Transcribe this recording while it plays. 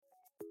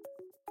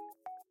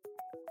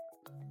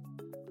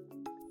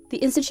The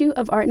Institute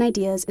of Art and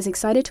Ideas is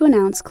excited to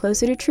announce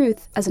Closer to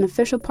Truth as an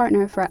official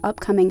partner for our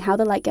upcoming How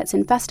the Light Gets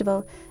In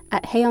festival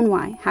at Hay on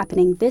Wye,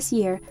 happening this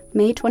year,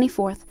 May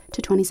 24th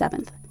to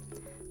 27th.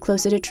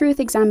 Closer to Truth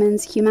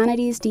examines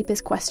humanity's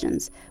deepest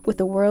questions with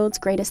the world's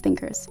greatest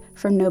thinkers,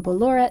 from Nobel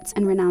laureates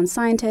and renowned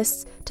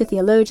scientists to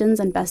theologians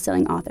and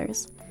best-selling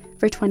authors.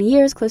 For 20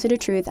 years, Closer to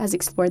Truth has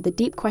explored the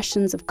deep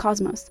questions of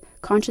cosmos,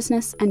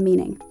 consciousness, and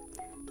meaning.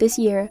 This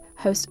year,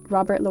 host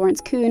Robert Lawrence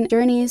Kuhn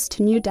journeys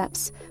to new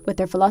depths with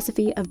their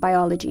Philosophy of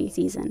Biology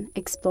season,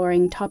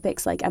 exploring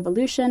topics like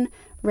evolution,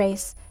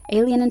 race,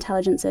 alien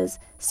intelligences,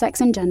 sex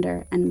and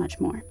gender, and much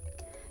more.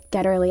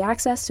 Get early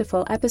access to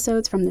full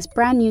episodes from this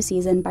brand new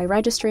season by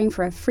registering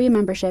for a free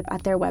membership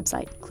at their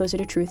website,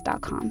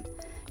 closertotruth.com.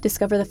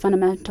 Discover the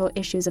fundamental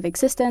issues of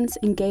existence,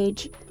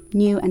 engage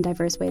new and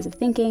diverse ways of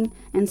thinking,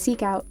 and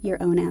seek out your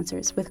own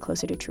answers with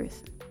Closer to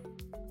Truth.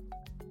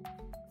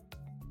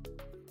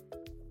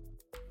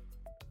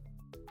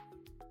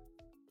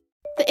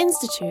 The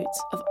Institute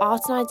of Art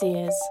and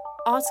Ideas,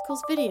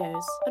 articles,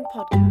 videos, and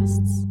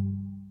podcasts.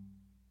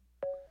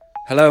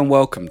 Hello and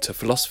welcome to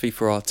Philosophy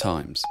for Our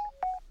Times,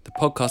 the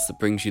podcast that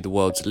brings you the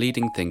world's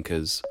leading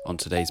thinkers on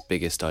today's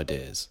biggest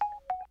ideas.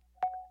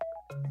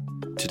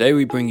 Today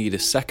we bring you the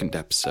second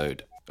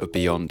episode of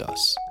Beyond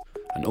Us,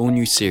 an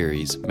all-new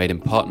series made in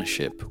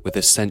partnership with the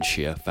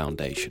Essentia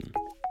Foundation.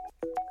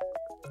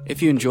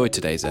 If you enjoyed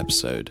today's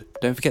episode,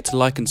 don't forget to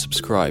like and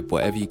subscribe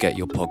wherever you get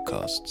your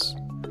podcasts.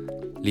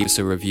 Leave us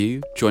a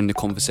review, join the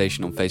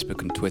conversation on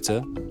Facebook and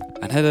Twitter,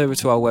 and head over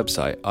to our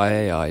website,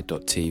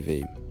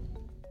 iai.tv.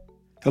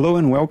 Hello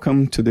and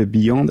welcome to the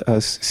Beyond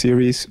Us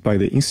series by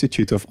the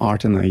Institute of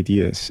Art and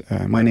Ideas.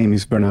 My name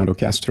is Bernardo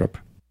Kastrup.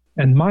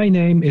 And my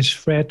name is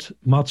Fred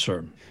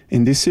Matzer.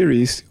 In this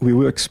series, we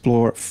will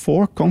explore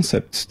 4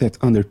 concepts that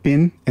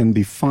underpin and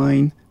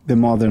define the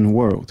modern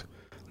world: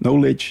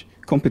 knowledge,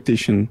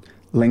 competition,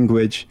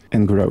 language,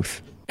 and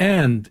growth.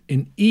 And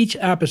in each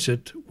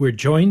episode, we're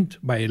joined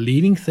by a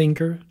leading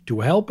thinker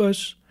to help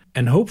us,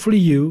 and hopefully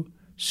you,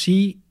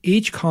 see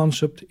each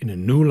concept in a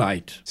new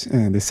light.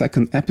 The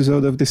second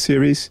episode of the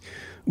series,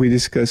 we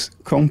discuss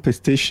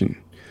competition,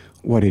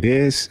 what it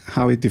is,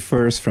 how it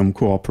differs from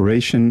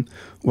cooperation,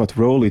 what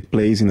role it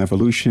plays in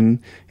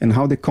evolution, and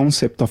how the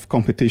concept of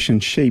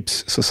competition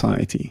shapes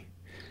society.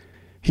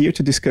 Here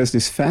to discuss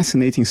this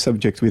fascinating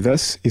subject with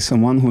us is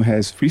someone who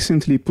has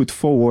recently put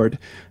forward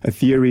a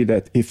theory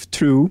that, if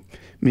true,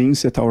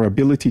 means that our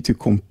ability to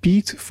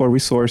compete for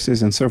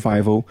resources and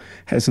survival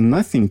has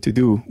nothing to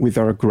do with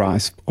our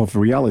grasp of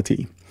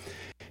reality.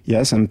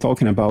 Yes, I'm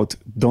talking about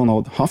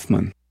Donald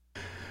Hoffman.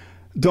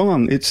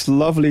 Don, it's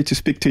lovely to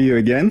speak to you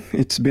again.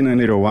 It's been a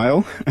little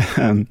while.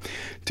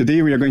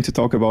 Today we are going to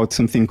talk about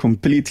something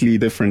completely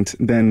different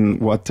than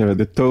what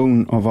the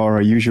tone of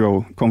our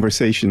usual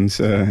conversations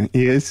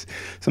is.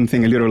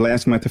 Something a little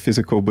less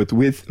metaphysical, but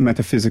with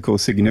metaphysical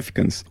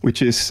significance,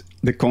 which is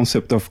the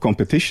concept of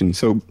competition.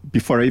 So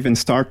before I even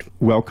start,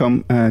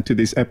 welcome to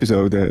this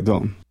episode,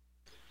 Don.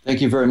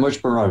 Thank you very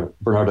much,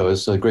 Bernardo.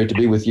 It's great to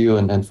be with you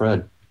and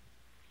Fred.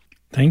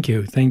 Thank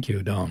you,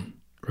 Don.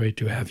 Great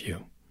to have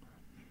you.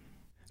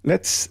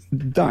 Let's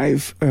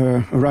dive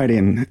right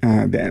in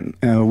then.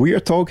 We are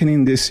talking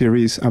in this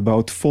series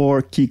about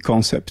 4 key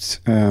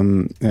concepts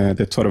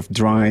that sort of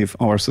drive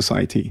our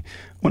society.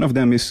 One of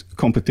them is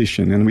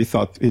competition, and we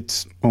thought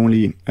it's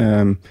only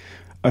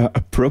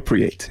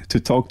appropriate to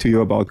talk to you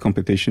about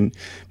competition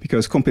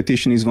because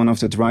competition is one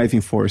of the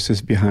driving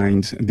forces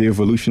behind the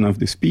evolution of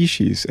the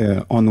species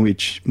on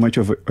which much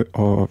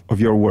of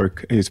your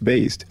work is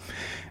based.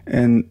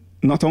 And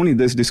not only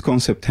does this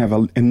concept have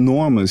an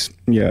enormous,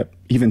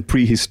 even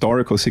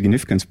prehistorical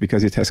significance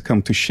because it has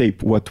come to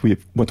shape what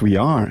we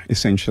are,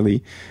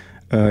 essentially,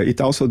 it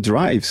also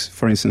drives,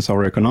 for instance,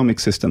 our economic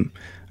system,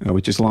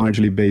 which is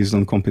largely based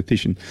on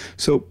competition.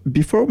 So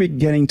before we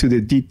get into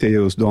the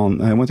details,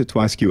 Don, I wanted to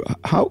ask you,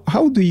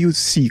 how do you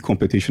see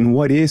competition?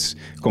 What is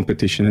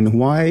competition, and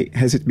why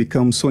has it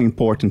become so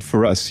important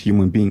for us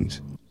human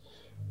beings?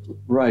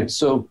 Right.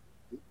 So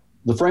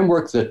the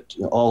framework that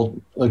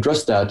I'll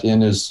address that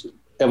in is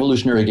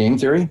evolutionary game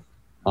theory,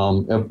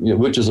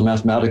 which is a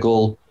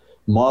mathematical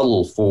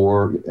model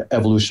for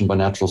evolution by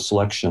natural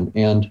selection.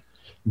 And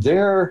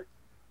there's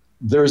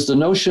the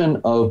notion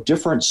of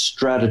different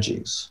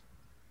strategies.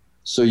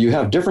 So you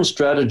have different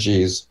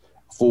strategies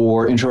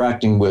for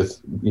interacting with,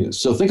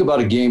 so think about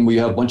a game where you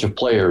have a bunch of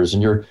players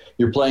and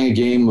you're playing a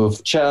game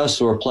of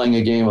chess or playing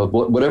a game of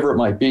whatever it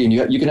might be, and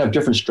you can have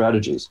different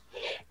strategies.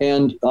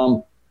 And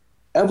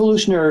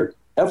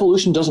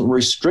evolution doesn't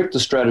restrict the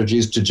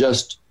strategies to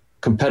just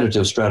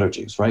competitive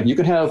strategies, right? You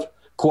can have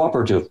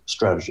cooperative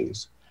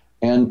strategies.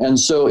 And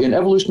so in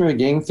evolutionary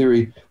game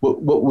theory,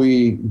 what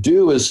we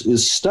do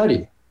is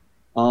study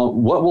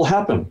what will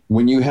happen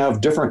when you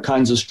have different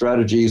kinds of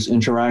strategies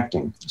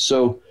interacting.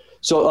 So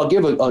I'll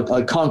give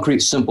a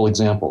concrete, simple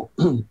example.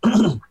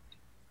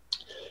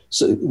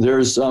 So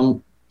there's,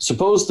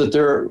 suppose that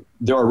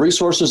there are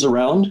resources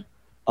around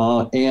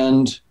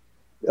and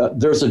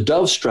there's a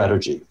dove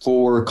strategy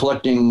for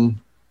collecting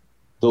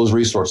those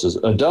resources.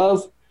 A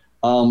dove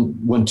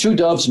when two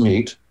doves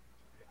meet,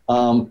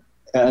 and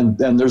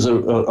there's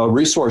a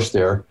resource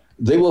there,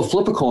 they will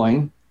flip a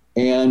coin,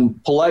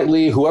 and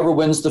politely, whoever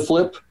wins the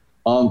flip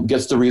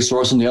gets the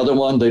resource, and the other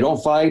one, they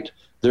don't fight.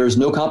 There's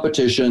no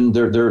competition.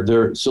 So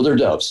they're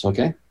doves.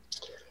 Okay,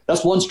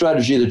 that's one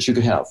strategy that you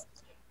could have.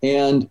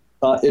 And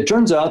it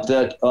turns out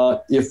that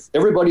if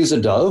everybody's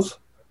a dove,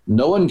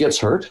 no one gets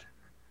hurt,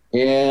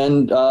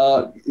 and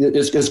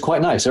it's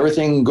quite nice.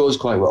 Everything goes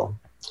quite well.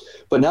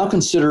 But now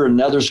consider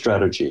another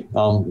strategy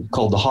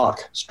called the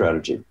hawk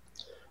strategy.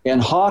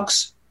 And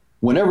hawks,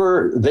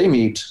 whenever they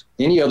meet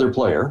any other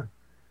player,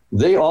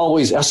 they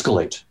always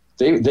escalate.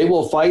 They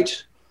will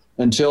fight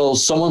until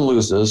someone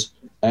loses,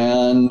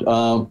 and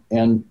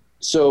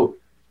so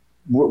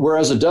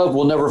whereas a dove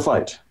will never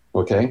fight.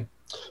 Okay,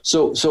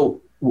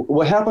 so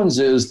what happens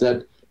is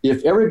that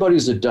if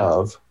everybody's a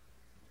dove,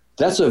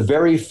 that's a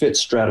very fit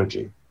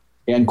strategy,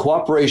 and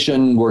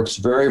cooperation works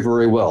very,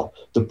 very well.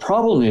 The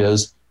problem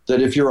is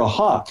that if you're a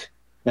hawk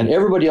and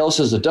everybody else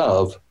is a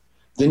dove,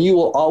 then you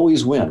will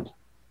always win,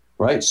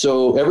 right?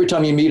 So every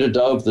time you meet a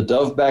dove, the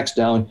dove backs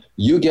down,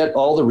 you get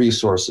all the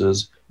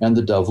resources, and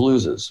the dove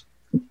loses.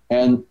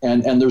 And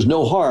there's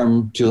no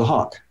harm to the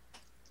hawk.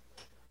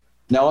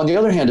 Now, on the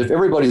other hand, if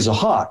everybody's a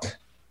hawk,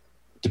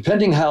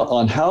 depending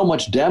on how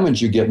much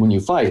damage you get when you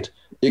fight,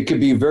 it could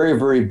be very,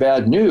 very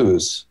bad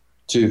news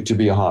to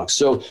be a hawk.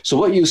 So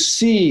what you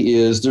see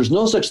is there's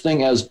no such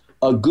thing as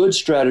a good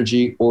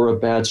strategy or a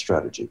bad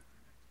strategy.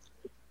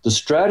 The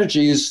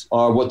strategies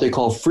are what they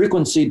call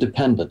frequency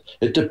dependent.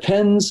 It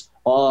depends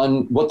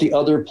on what the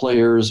other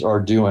players are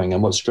doing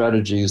and what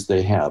strategies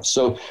they have.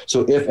 So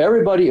if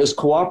everybody is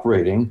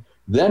cooperating,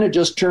 then it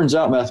just turns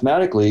out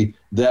mathematically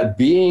that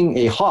being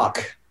a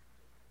hawk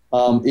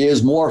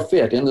is more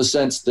fit in the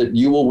sense that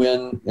you will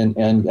win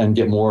and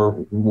get more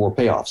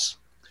payoffs.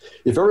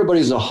 If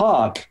everybody's a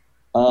hawk,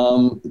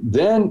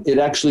 then it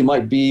actually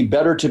might be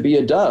better to be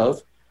a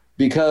dove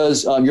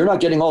because you're not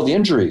getting all the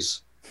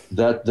injuries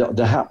that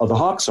the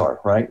hawks are,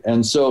 right?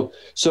 And so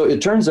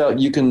it turns out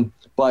you can,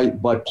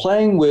 by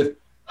playing with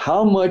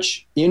how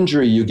much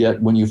injury you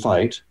get when you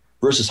fight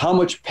versus how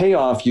much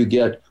payoff you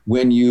get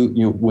when you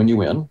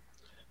win,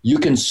 you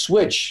can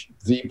switch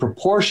the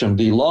proportion,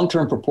 the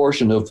long-term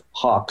proportion of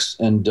hawks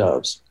and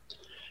doves.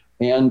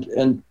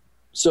 And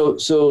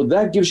so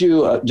that gives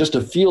you just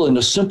a feel in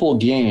a simple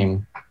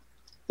game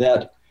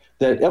that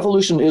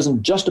evolution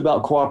isn't just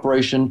about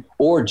cooperation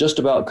or just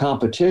about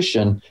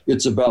competition.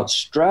 It's about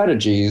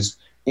strategies.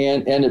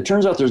 And it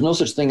turns out there's no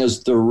such thing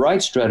as the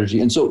right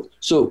strategy. And so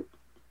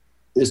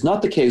it's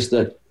not the case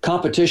that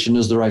competition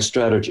is the right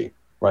strategy,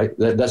 right?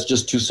 That's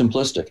just too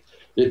simplistic.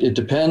 It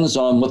depends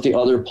on what the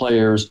other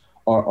players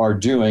are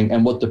doing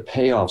and what the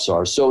payoffs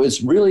are. So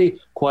it's really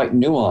quite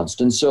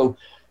nuanced. And so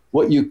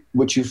what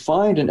you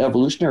find in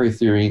evolutionary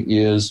theory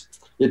is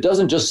it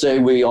doesn't just say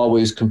we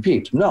always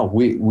compete. No,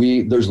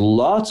 there's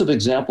lots of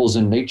examples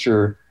in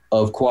nature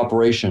of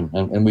cooperation,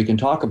 and we can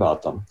talk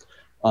about them.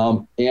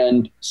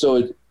 And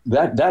so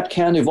that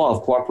can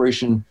evolve.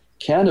 Cooperation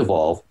can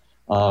evolve.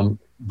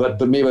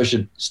 But maybe I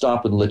should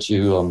stop and let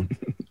you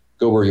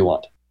go where you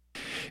want.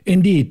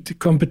 Indeed,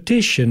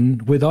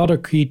 competition with other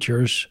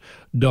creatures,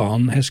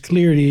 Don, has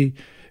clearly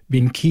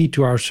been key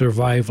to our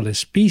survival as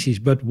species.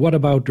 But what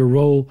about the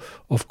role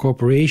of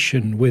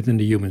cooperation within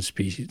the human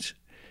species?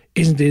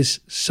 Isn't this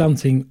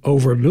something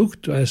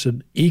overlooked as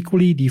an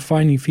equally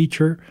defining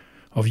feature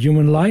of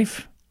human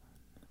life?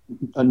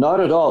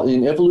 Not at all.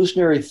 In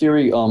evolutionary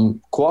theory,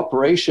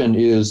 cooperation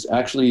is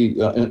actually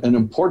an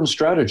important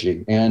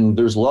strategy, and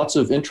there's lots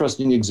of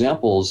interesting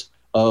examples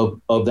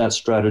of that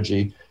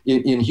strategy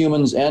in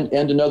humans and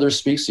in other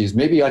species.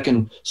 Maybe I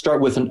can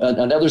start with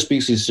another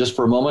species just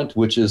for a moment,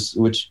 which is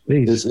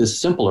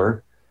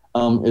simpler.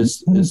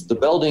 It's the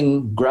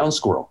Belding ground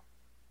squirrel.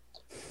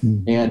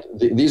 And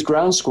these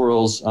ground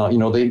squirrels,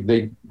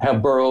 they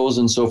have burrows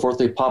and so forth.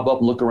 They pop up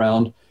and look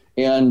around,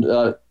 and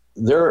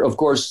they're, of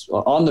course,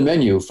 on the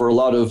menu for a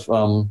lot of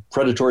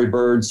predatory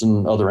birds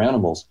and other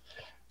animals.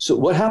 So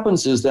what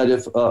happens is that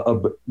if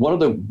one of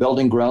the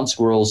Belding ground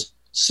squirrels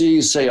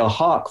sees, say, a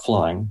hawk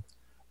flying,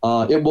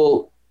 it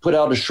will put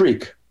out a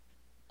shriek.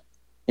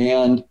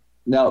 And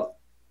now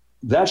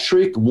that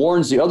shriek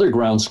warns the other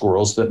ground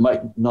squirrels that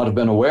might not have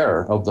been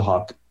aware of the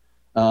hawk.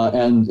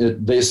 And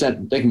they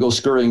can go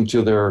scurrying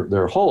to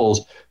their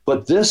holes.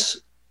 But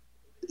this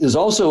is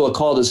also a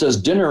call that says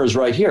dinner is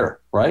right here,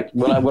 right?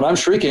 When I'm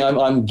shrieking,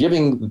 I'm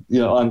giving,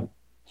 I'm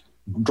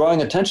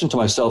drawing attention to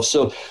myself.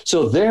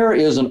 So there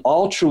is an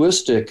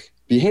altruistic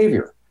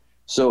behavior.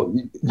 So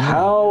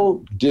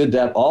how did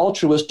that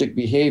altruistic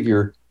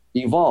behavior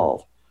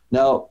evolve?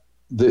 Now,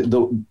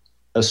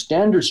 a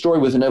standard story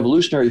within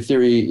evolutionary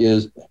theory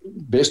is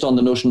based on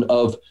the notion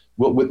of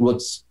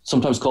what's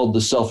sometimes called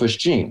the selfish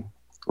gene,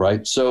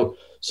 right? So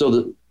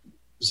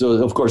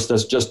of course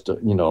that's just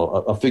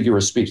a figure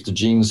of speech. The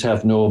genes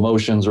have no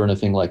emotions or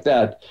anything like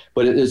that.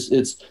 But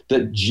it's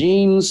that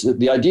genes.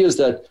 The idea is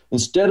that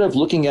instead of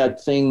looking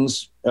at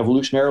things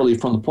evolutionarily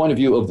from the point of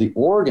view of the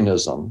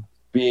organism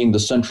being the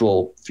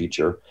central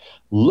feature,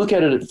 look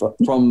at it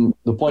from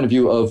the point of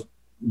view of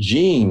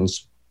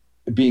genes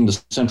being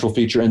the central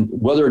feature, and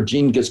whether a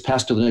gene gets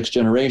passed to the next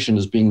generation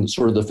as being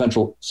sort of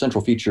the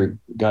central feature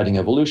guiding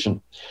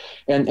evolution.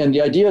 And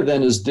the idea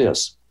then is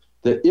this,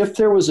 that if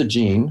there was a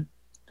gene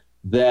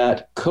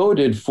that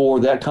coded for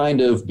that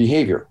kind of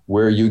behavior,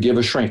 where you give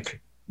a shrink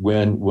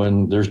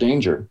when there's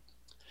danger,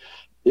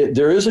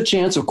 there is a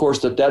chance, of course,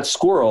 that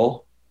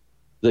squirrel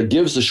that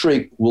gives the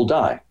shriek will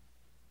die.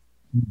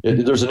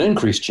 There's an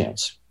increased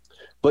chance.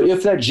 But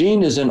if that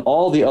gene is in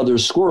all the other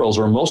squirrels,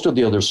 or most of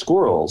the other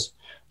squirrels,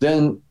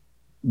 then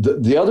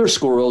the other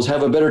squirrels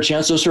have a better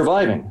chance of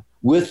surviving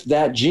with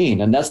that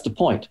gene. And that's the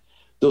point.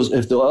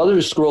 If the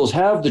other squirrels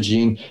have the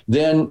gene,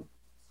 then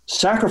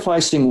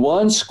sacrificing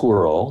one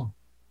squirrel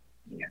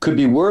could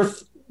be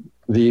worth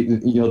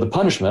the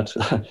punishment,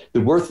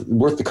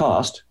 worth the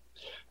cost,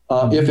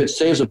 if it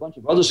saves a bunch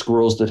of other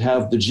squirrels that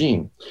have the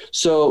gene.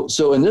 So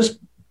in this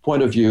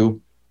point of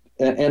view,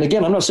 and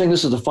again, I'm not saying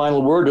this is the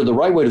final word or the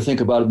right way to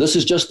think about it. This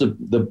is just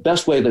the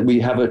best way that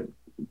we have it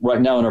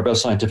right now in our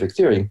best scientific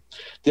theory.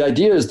 The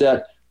idea is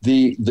that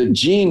the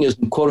gene is,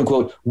 quote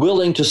unquote,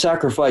 willing to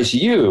sacrifice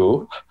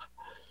you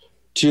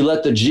to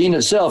let the gene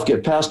itself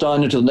get passed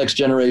on into the next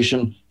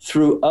generation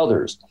through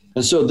others.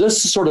 And so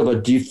this is sort of a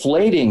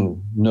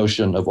deflating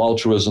notion of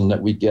altruism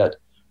that we get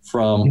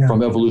from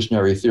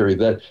evolutionary theory,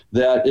 that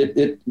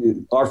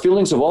our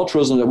feelings of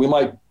altruism that we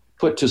might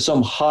put to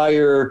some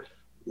higher,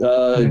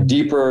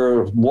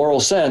 deeper moral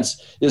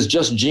sense is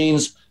just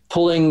genes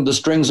pulling the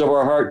strings of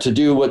our heart to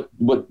do what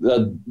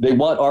they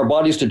want our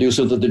bodies to do,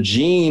 so that the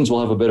genes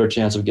will have a better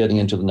chance of getting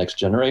into the next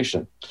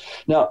generation.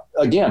 Now,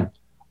 again,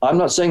 I'm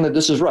not saying that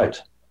this is right.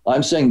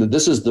 I'm saying that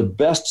this is the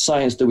best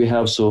science that we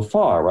have so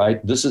far,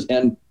 right?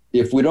 And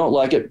if we don't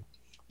like it,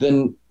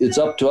 then it's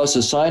up to us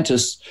as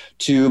scientists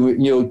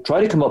to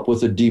try to come up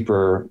with a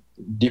deeper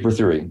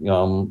theory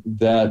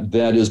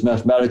that is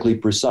mathematically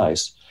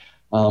precise.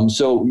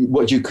 So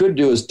what you could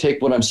do is take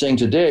what I'm saying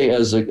today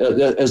as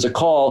a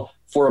call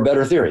for a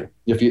better theory,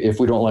 if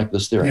we don't like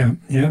this theory.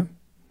 Yeah.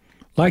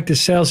 Like the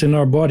cells in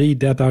our body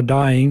that are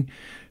dying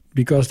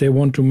because they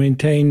want to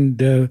maintain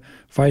the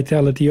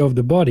vitality of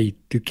the body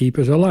to keep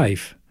us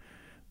alive.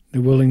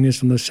 The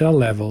willingness on the cell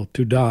level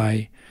to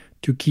die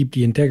to keep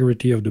the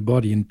integrity of the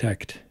body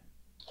intact.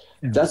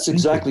 Yeah. That's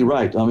exactly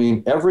right. I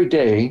mean, every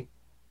day,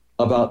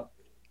 about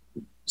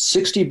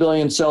 60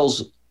 billion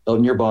cells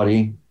in your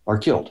body are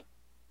killed.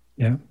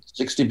 Yeah.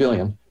 60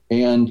 billion.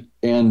 And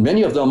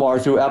many of them are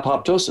through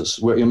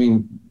apoptosis, where,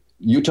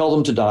 you tell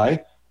them to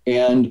die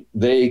and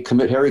they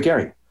commit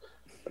harikari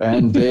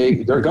and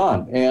they're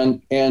gone.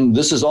 And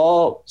this is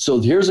all, so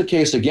here's a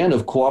case again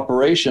of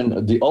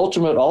cooperation, the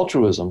ultimate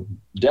altruism,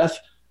 death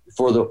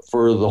for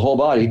the whole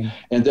body.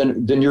 And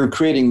then you're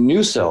creating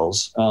new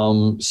cells,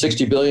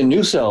 60 billion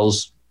new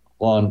cells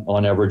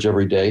on average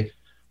every day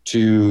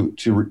to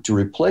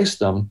replace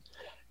them.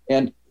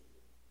 And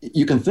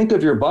you can think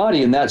of your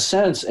body in that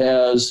sense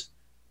as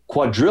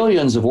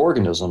quadrillions of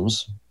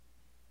organisms,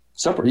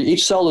 separate.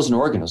 Each cell is an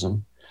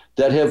organism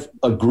that have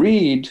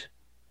agreed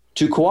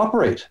to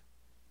cooperate,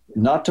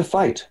 not to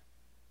fight,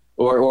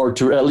 or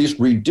to at least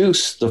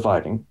reduce the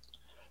fighting.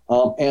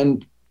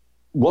 And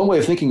one way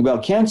of thinking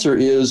about cancer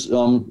is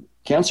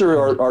cancer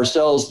are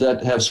cells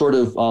that have sort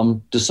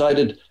of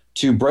decided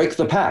to break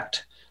the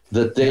pact,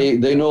 that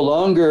they no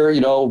longer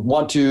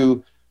want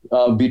to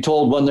be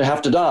told when they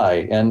have to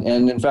die, and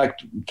in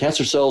fact,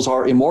 cancer cells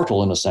are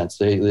immortal in a sense.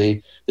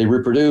 They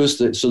reproduce,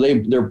 so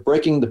they're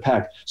breaking the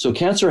pact. So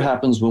cancer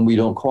happens when we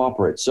don't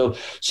cooperate. So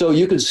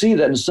you can see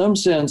that in some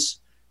sense,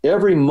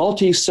 every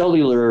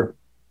multicellular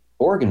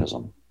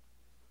organism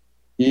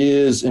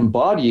is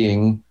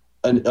embodying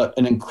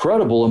an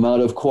incredible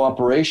amount of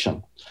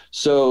cooperation.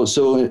 So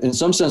in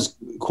some sense,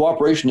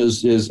 cooperation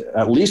is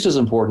at least as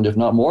important, if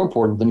not more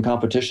important, than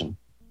competition.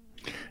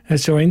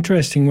 It's so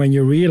interesting when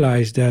you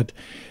realize that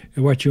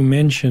what you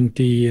mentioned,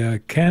 the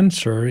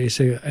cancer is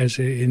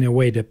in a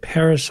way the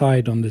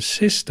parasite on the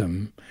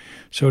system.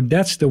 So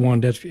that's the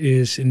one that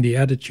is in the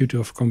attitude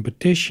of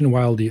competition,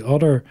 while the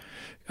other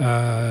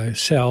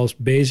cells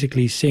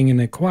basically sing in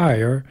a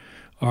choir,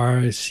 are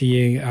as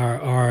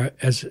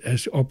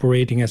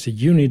operating as a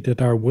unit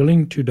that are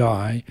willing to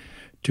die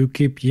to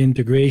keep the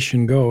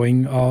integration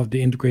going of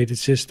the integrated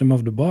system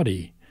of the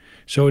body.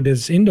 So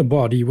that's in the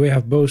body, we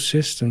have both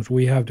systems.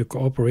 We have the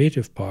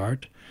cooperative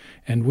part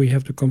and we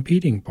have the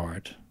competing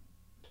part.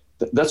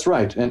 That's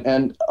right.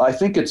 And I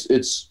think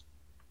it's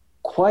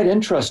quite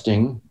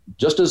interesting,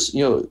 just as,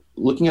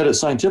 looking at it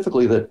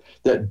scientifically,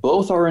 that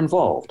both are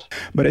involved.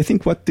 But I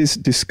think what this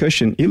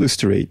discussion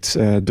illustrates,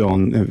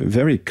 Don,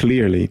 very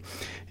clearly,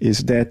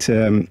 is that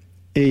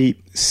a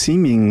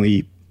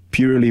seemingly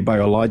purely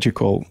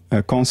biological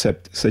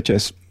concept such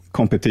as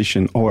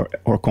competition or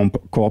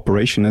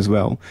cooperation as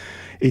well,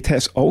 it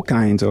has all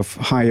kinds of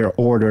higher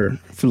order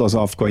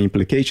philosophical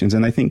implications.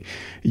 And I think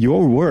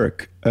your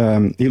work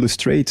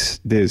illustrates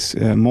this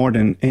more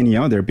than any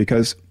other,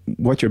 because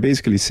what you're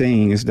basically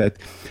saying is that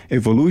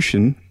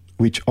evolution,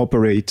 which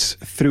operates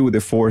through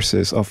the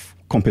forces of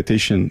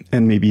competition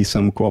and maybe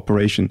some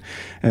cooperation,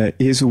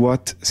 is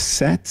what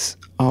sets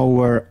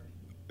our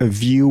a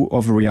view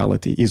of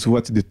reality, is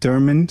what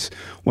determines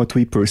what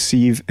we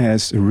perceive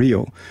as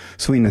real.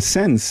 So in a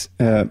sense,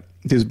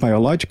 this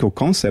biological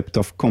concept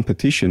of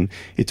competition,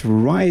 it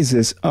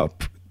rises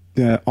up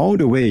all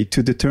the way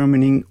to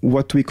determining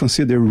what we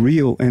consider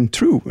real and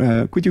true.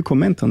 Could you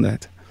comment on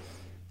that?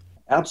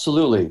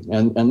 Absolutely.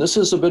 And this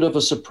is a bit of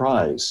a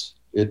surprise.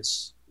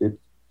 It's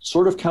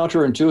sort of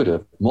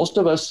counterintuitive. Most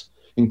of us,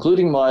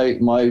 including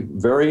my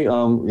very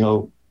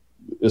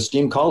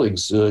esteemed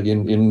colleagues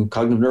in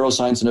cognitive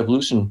neuroscience and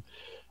evolution,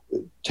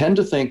 tend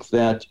to think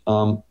that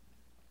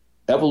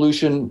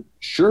evolution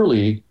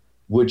surely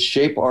would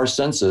shape our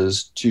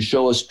senses to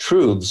show us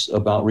truths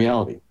about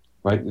reality,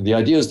 right? The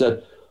idea is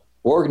that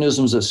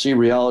organisms that see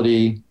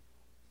reality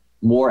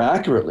more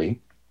accurately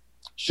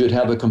should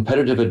have a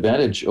competitive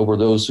advantage over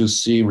those who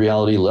see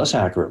reality less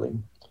accurately.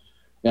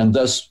 And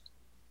thus,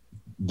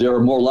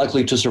 they're more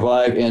likely to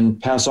survive and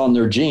pass on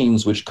their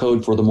genes, which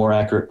code for the more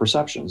accurate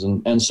perceptions.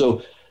 And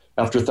so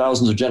after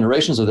thousands of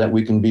generations of that,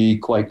 we can be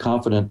quite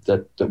confident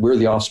that we're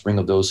the offspring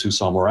of those who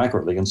saw more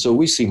accurately. And so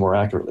we see more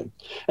accurately.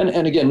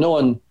 And again, no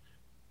one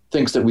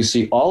thinks that we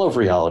see all of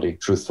reality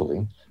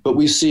truthfully, but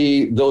we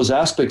see those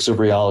aspects of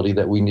reality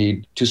that we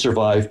need to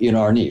survive in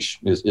our niche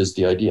is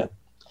the idea.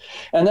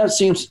 And that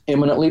seems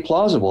eminently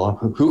plausible.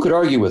 Who could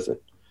argue with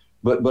it?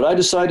 But I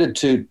decided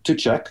to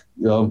check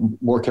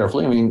more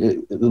carefully. I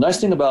mean, the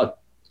nice thing about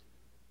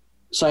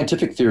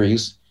scientific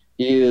theories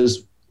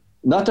is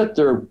not that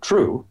they're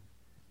true,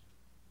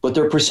 but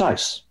they're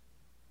precise.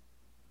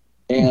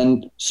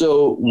 And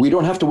so we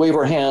don't have to wave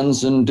our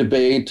hands and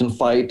debate and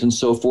fight and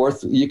so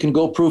forth. You can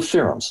go prove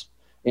theorems.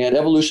 And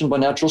evolution by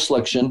natural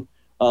selection,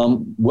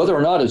 whether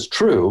or not it's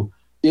true,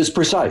 is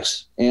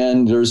precise.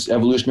 And there's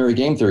evolutionary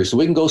game theory. So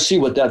we can go see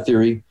what that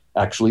theory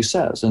actually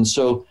says. And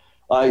so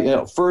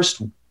I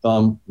first,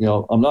 I'm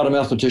not a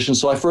mathematician,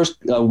 so I first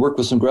worked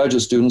with some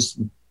graduate students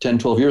 10,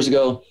 12 years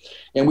ago,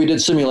 and we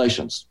did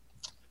simulations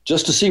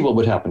just to see what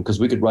would happen, because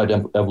we could write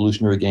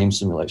evolutionary game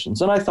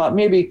simulations. And I thought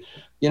maybe,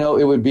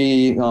 it would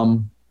be,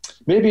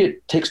 maybe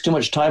it takes too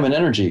much time and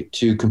energy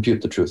to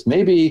compute the truth.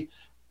 Maybe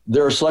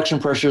there are selection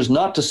pressures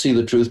not to see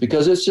the truth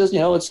because it's just,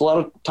 it's a lot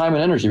of time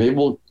and energy. Maybe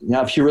we'll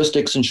have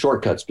heuristics and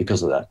shortcuts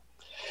because of that.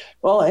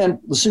 Well, and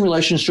the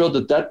simulation showed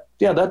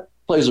that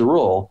plays a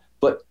role,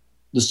 but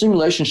the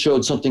simulation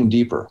showed something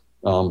deeper.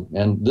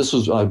 And this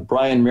was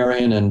Brian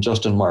Marion and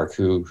Justin Mark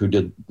who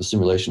did the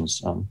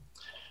simulations.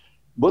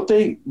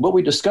 What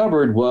we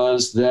discovered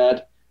was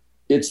that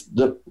it's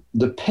the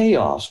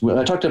payoffs. When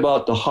I talked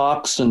about the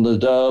hawks and the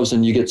doves,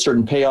 and you get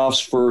certain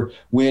payoffs for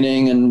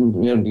winning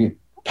and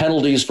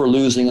penalties for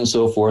losing and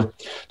so forth.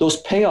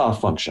 Those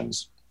payoff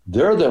functions,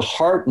 they're the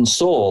heart and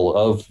soul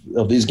of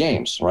these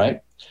games,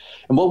 right?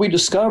 And what we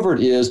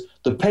discovered is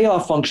the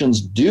payoff functions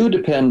do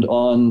depend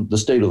on the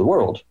state of the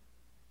world,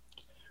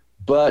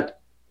 but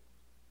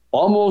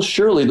almost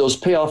surely those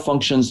payoff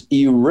functions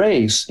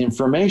erase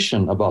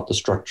information about the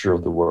structure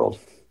of the world.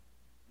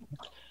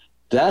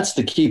 That's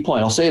the key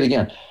point. I'll say it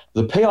again.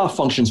 The payoff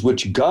functions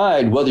which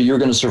guide whether you're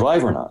going to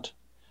survive or not,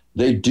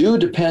 they do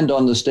depend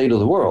on the state of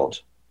the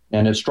world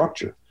and its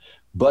structure,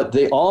 but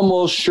they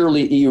almost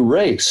surely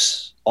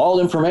erase all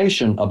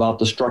information about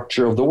the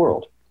structure of the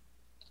world.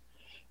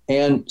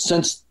 And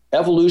since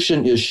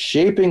evolution is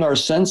shaping our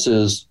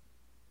senses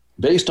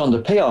based on the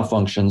payoff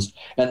functions,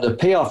 and the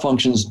payoff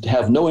functions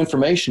have no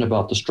information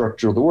about the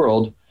structure of the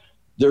world,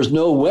 there's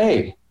no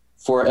way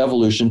for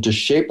evolution to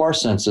shape our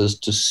senses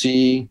to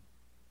see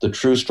the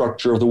true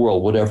structure of the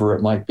world, whatever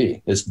it might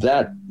be. It's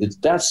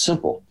that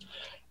simple.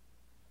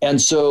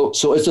 And so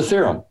it's a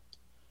theorem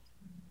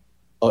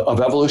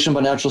of evolution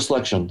by natural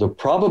selection. The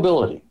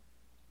probability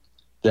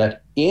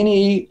that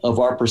any of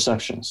our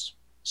perceptions,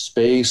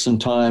 space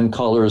and time,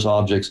 colors,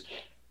 objects,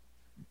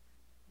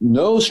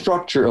 no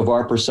structure of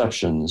our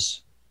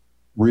perceptions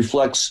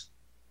reflects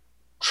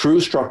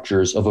true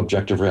structures of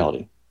objective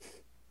reality,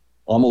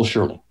 almost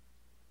surely.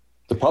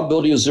 The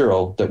probability is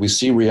zero that we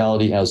see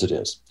reality as it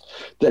is.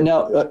 That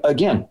now,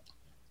 again,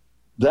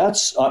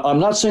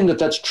 I'm not saying that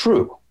that's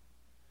true.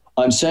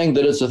 I'm saying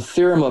that it's a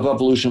theorem of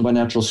evolution by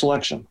natural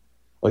selection.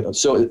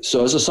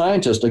 So as a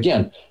scientist,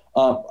 again,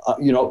 my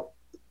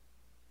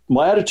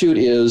attitude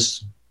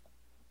is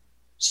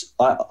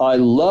I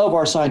love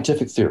our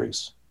scientific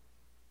theories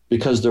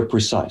because they're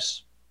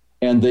precise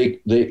and they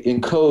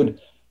encode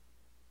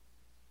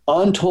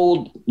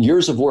untold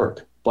years of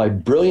work by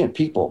brilliant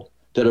people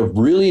that have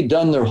really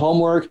done their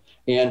homework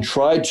and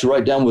tried to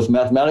write down with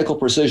mathematical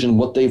precision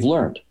what they've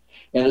learned.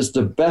 And it's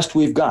the best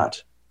we've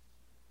got,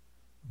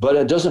 but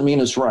it doesn't mean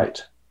it's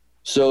right.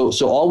 So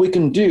all we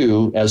can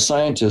do as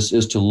scientists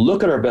is to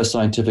look at our best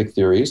scientific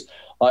theories.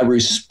 I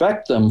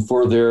respect them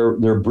for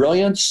their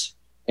brilliance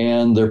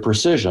and their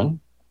precision.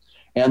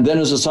 And then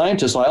as a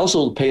scientist, I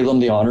also pay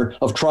them the honor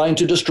of trying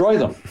to destroy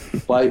them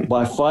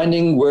by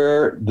finding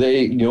where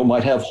they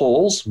might have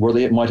holes, where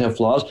they might have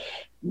flaws.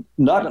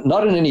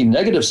 Not in any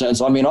negative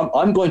sense. I mean,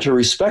 I'm going to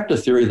respect a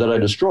theory that I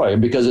destroy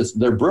because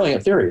they're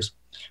brilliant theories.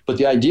 But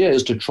the idea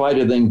is to try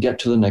to then get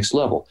to the next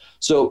level.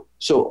 So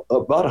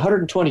about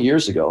 120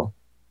 years ago,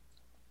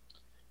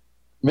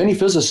 many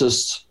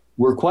physicists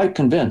were quite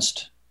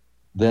convinced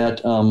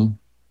that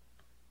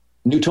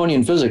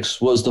Newtonian physics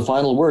was the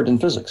final word in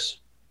physics.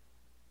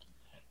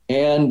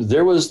 And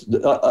there was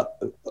a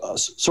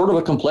sort of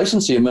a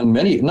complacency among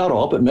many, not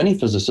all, but many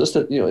physicists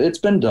that, it's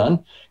been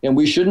done, and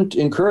we shouldn't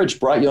encourage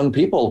bright young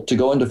people to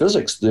go into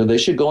physics. They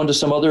should go into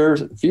some other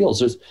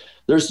fields.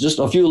 There's just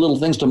a few little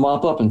things to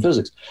mop up in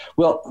physics.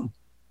 Well,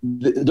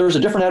 there's a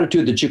different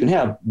attitude that you can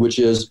have, which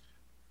is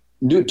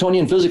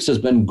Newtonian physics has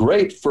been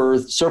great for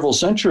several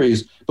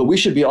centuries, but we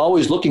should be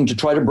always looking to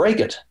try to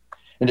break it.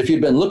 And if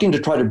you'd been looking to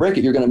try to break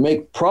it, you're going to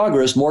make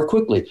progress more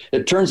quickly.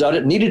 It turns out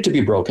it needed to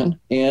be broken.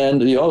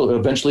 And,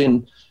 eventually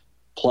in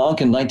Planck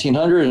in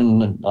 1900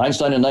 and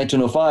Einstein in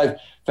 1905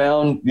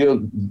 found,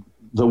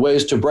 the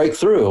ways to break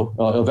through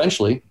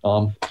eventually.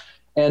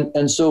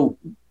 And so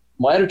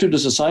my attitude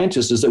as a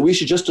scientist is that we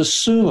should just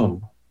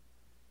assume,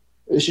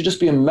 it should just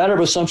be a matter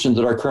of assumption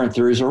that our current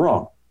theories are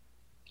wrong.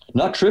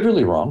 Not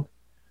trivially wrong.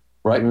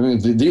 Right? I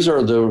mean, these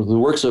are the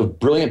works of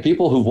brilliant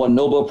people who've won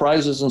Nobel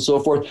Prizes and so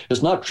forth.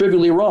 It's not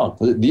trivially wrong.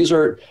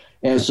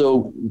 And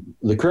so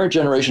the current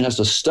generation has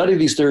to study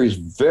these theories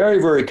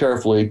very, very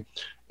carefully.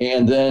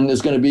 And then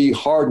it's going to be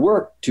hard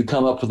work to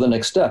come up with the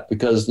next step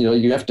because,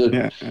 you have to.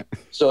 Yeah.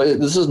 So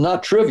this is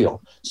not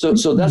trivial. So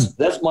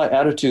that's my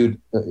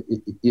attitude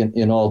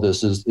in all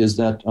this is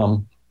that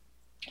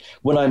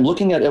when I'm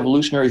looking at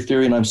evolutionary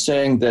theory and I'm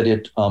saying that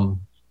it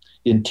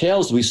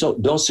entails we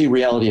don't see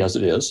reality as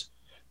it is,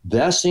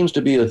 that seems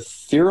to be a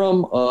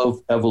theorem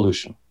of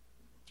evolution.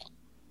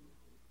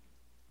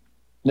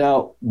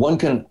 Now, one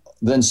can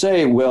then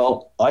say,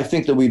 well, I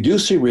think that we do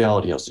see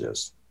reality as it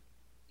is,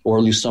 or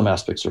at least some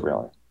aspects of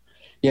reality.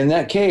 In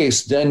that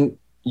case, then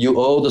you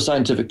owe the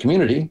scientific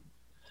community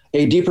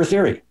a deeper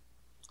theory.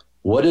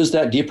 What is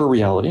that deeper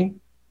reality?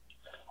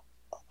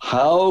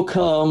 How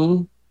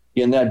come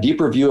in that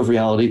deeper view of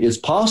reality it's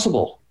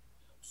possible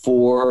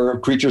for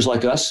creatures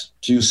like us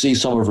to see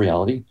some of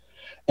reality?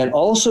 And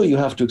also you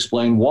have to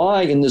explain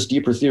why in this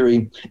deeper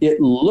theory, it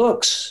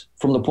looks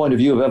from the point of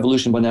view of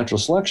evolution by natural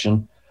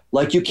selection,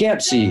 like you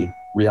can't see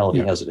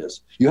reality as it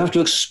is. You have to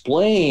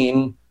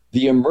explain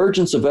the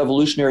emergence of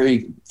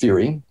evolutionary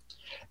theory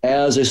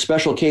as a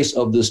special case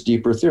of this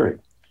deeper theory.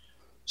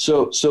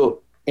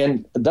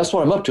 And that's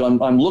what I'm up to.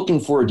 I'm looking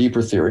for a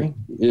deeper theory.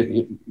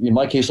 In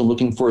my case, I'm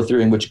looking for a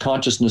theory in which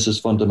consciousness is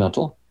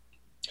fundamental.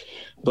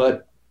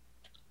 But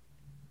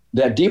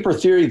that deeper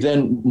theory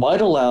then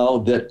might allow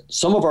that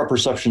some of our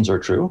perceptions are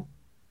true,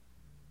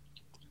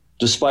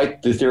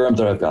 despite the theorem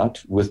that I've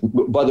got.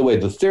 By the way,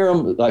 the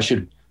theorem, I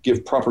should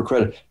give proper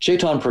credit.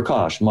 Chetan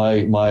Prakash,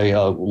 my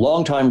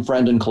longtime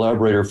friend and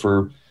collaborator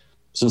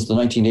since the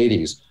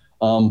 1980s,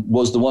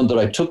 was the one that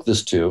I took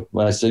this to.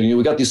 When I said,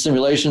 we got these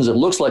simulations, it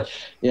looks like,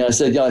 I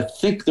said, I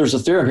think there's a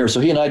theorem here. So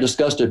he and I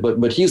discussed it,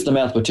 but he's the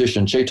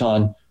mathematician.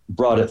 Chetan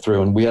brought it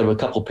through, and we have a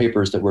couple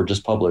papers that were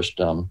just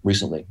published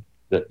recently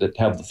that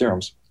have the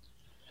theorems.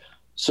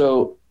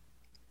 So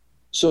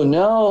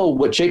now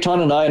what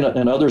Chetan and I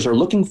and others are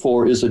looking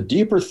for is a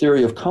deeper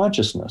theory of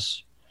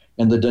consciousness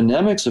and the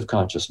dynamics of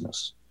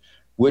consciousness,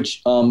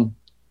 which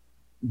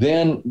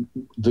then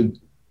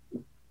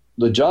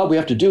the job we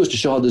have to do is to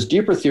show how this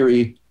deeper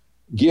theory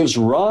gives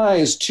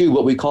rise to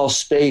what we call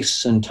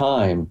space and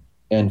time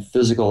and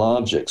physical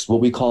objects,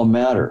 what we call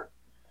matter.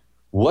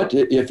 What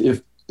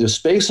if the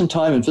space and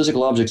time and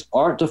physical objects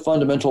aren't the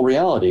fundamental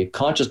reality,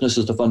 consciousness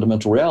is the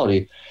fundamental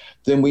reality,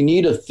 then we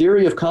need a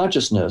theory of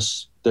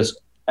consciousness that's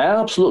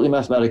absolutely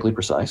mathematically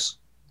precise,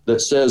 that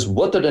says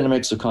what the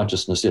dynamics of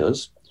consciousness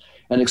is,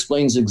 and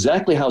explains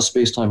exactly how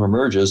space-time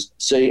emerges,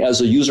 say as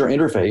a user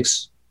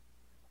interface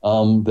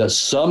that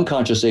some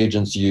conscious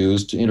agents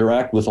use to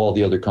interact with all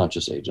the other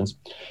conscious agents.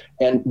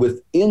 And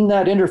within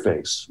that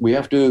interface, we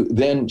have to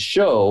then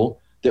show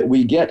that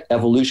we get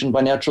evolution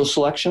by natural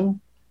selection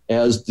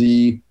as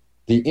the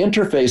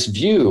interface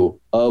view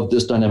of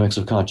this dynamics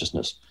of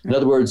consciousness. In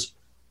other words,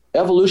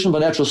 evolution by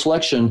natural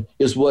selection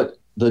is what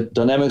the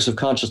dynamics of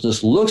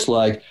consciousness looks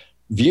like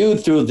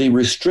viewed through the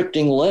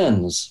restricting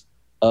lens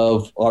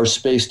of our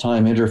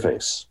space-time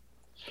interface.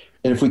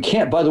 And if we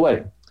can't, by the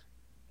way,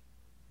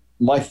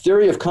 my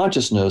theory of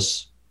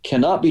consciousness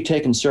cannot be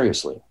taken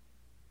seriously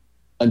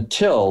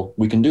until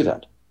we can do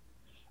that.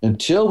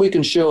 Until we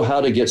can show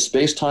how to get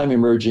space-time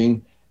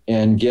emerging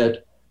and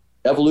get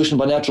evolution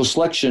by natural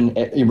selection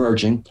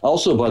emerging,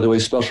 also, by the way,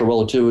 special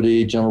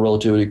relativity, general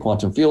relativity,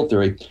 quantum field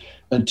theory,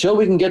 until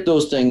we can get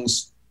those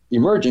things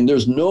emerging,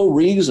 there's no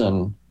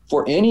reason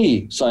for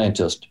any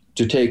scientist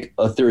to take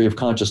a theory of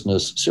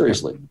consciousness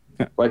seriously,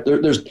 right?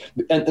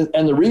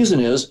 And the reason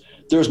is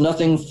there's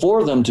nothing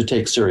for them to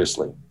take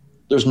seriously.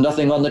 There's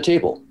nothing on the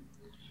table.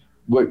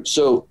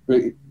 So,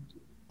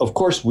 of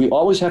course, we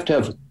always have to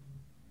have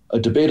a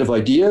debate of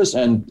ideas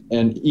and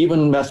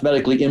even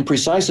mathematically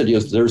imprecise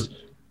ideas. There's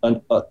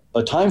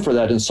a time for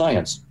that in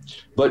science.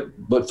 But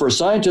for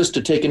scientists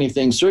to take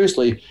anything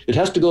seriously, it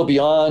has to go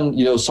beyond,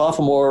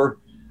 sophomore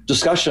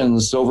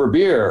discussions over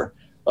beer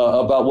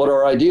about what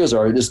our ideas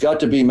are. It's got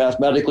to be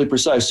mathematically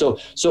precise.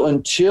 So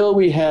until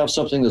we have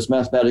something that's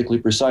mathematically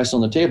precise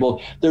on the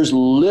table, there's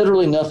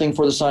literally nothing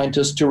for the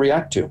scientists to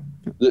react to.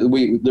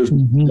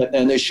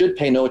 And they should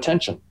pay no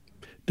attention.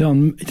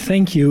 Don,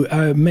 thank you.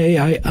 May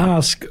I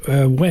ask,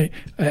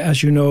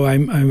 as you know,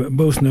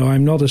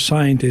 I'm not a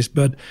scientist,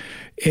 but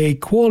a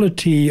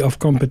quality of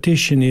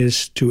competition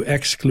is to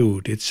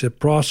exclude. It's a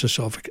process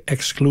of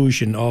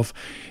exclusion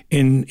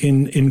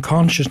in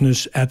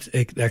consciousness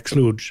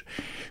excludes.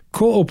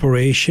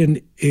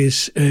 Cooperation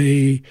is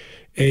a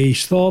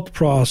thought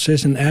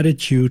process, an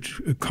attitude,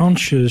 a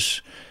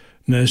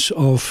consciousness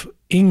of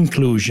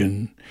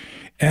inclusion.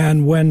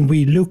 And when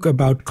we look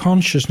about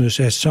consciousness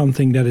as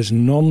something that is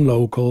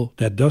non-local,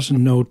 that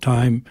doesn't know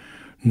time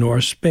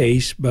nor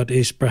space, but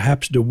is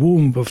perhaps the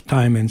womb of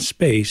time and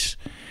space,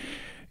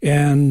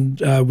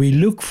 and we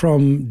look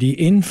from the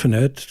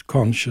infinite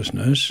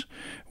consciousness,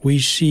 we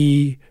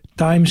see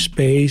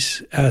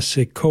time-space as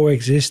a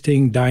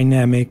coexisting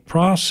dynamic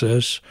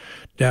process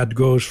that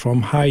goes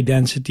from high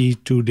density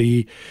to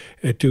the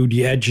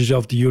edges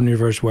of the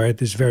universe where it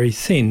is very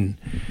thin,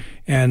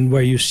 and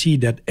where you see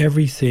that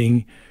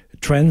everything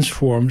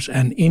transforms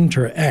and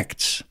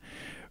interacts.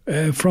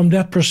 From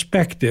that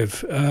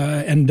perspective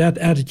and that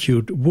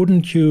attitude,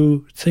 wouldn't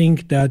you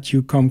think that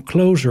you come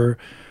closer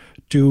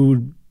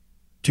to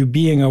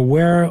being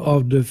aware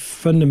of the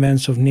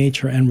fundamentals of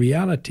nature and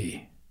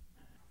reality?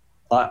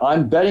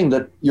 I'm betting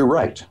that you're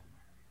right.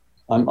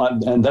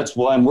 And that's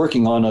why I'm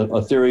working on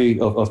a theory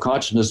of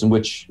consciousness in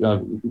which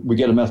we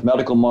get a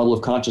mathematical model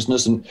of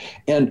consciousness, and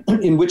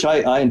in which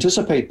I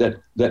anticipate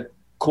that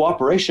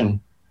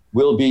cooperation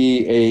will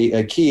be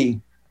a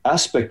key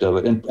aspect of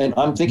it. And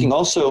I'm thinking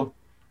also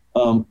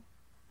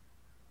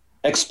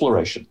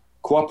exploration,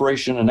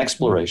 cooperation and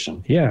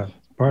exploration. Yeah,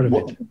 part of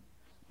it.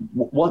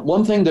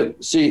 One thing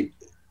that, see,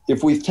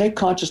 if we take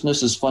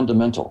consciousness as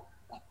fundamental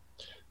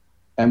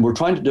and we're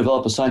trying to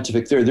develop a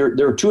scientific theory,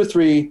 there are two or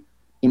three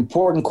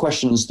important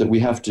questions that we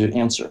have to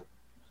answer.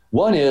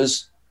 One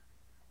is,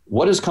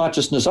 what is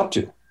consciousness up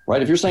to,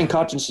 right? If you're saying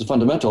consciousness is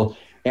fundamental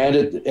and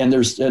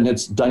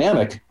it's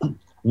dynamic,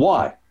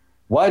 why?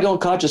 Why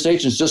don't conscious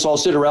agents just all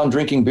sit around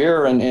drinking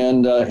beer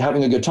and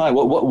having a good time?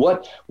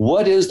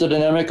 What is the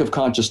dynamic of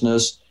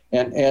consciousness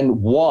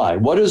and why?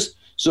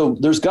 So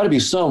there's got to be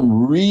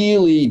some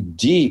really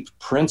deep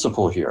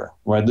principle here,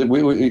 right? Some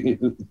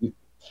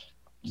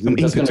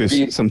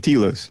impetus, some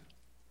telos.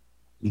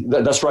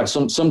 That's right.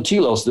 Some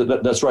telos.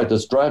 That's right.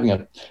 That's driving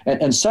it.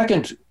 And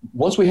second,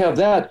 once we have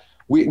that,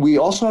 we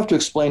also have to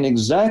explain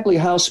exactly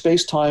how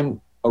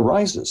space-time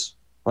arises,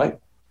 right?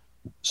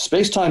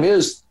 Space-time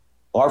is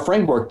our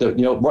framework that,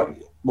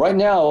 right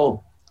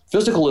now,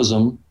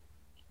 physicalism,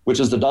 which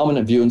is the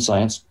dominant view in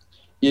science,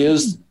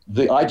 is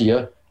the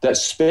idea that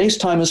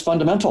space-time is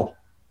fundamental.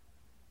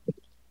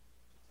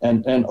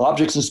 And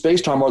objects in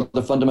space-time are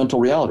the fundamental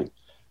reality.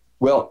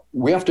 Well,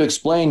 we have to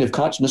explain, if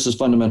consciousness is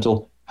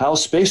fundamental, how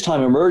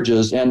space-time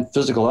emerges and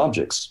physical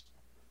objects.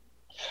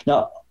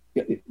 Now,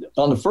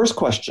 on the first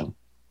question,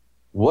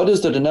 what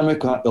is the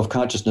dynamic of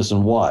consciousness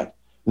and why?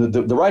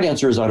 The right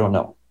answer is I don't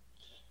know.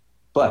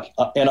 But,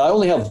 and I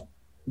only have,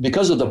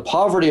 because of the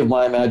poverty of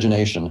my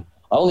imagination,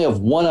 I only have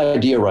one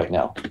idea right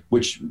now,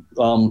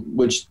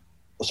 so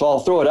I'll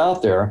throw it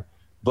out there,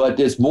 but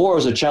it's more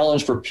as a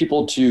challenge for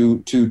people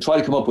to try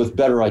to come up with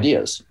better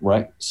ideas,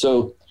 right?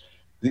 So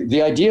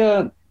the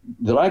idea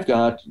that I've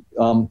got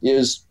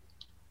is,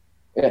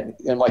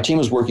 and my team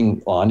is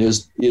working on,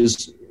 is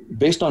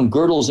based on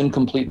Gödel's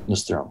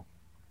incompleteness theorem.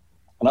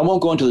 And I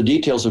won't go into the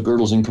details of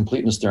Gödel's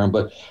incompleteness theorem,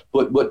 but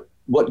what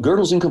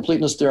Gödel's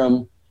incompleteness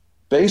theorem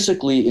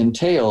basically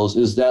entails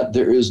is that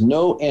there is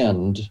no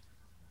end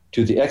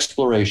to the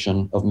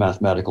exploration of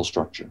mathematical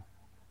structure.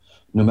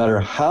 No matter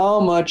how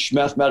much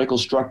mathematical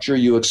structure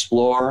you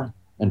explore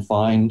and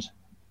find,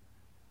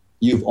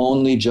 you've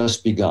only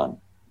just begun.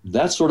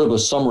 That's sort of a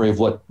summary of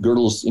what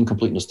Gödel's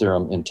incompleteness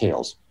theorem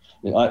entails.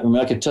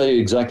 I could tell you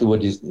exactly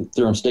what his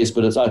theorem states,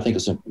 but I think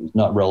it's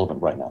not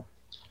relevant right now.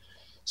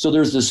 So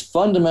there's this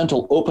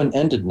fundamental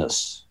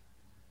open-endedness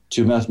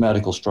to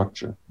mathematical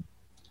structure.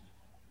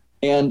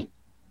 And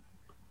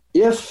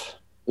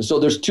so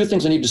there's two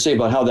things I need to say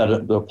about how that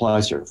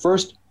applies here.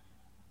 First,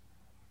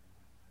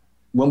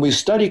 when we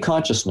study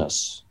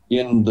consciousness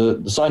in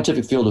the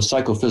scientific field of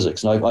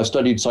psychophysics, and I've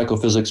studied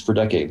psychophysics for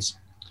decades,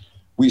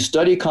 we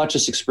study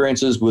conscious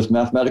experiences with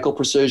mathematical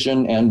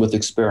precision and with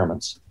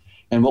experiments.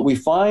 And what we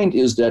find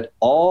is that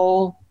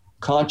all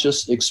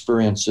conscious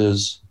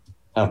experiences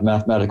have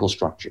mathematical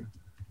structure.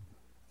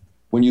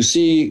 When you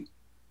see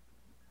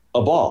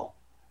a ball,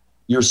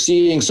 you're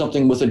seeing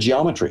something with a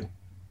geometry.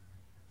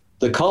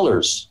 The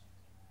colors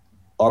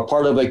are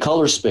part of a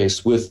color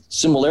space with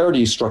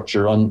similarity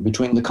structure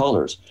between the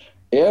colors.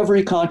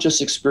 Every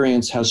conscious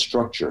experience has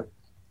structure.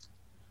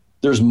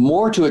 There's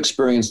more to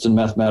experience than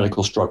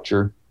mathematical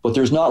structure, but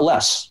there's not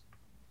less.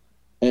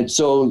 And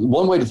so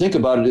one way to think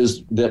about it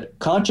is that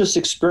conscious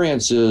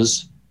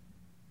experiences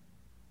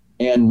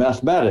and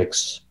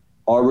mathematics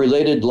are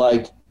related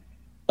like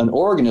an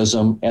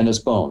organism and its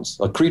bones,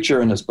 a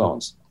creature and its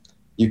bones.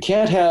 You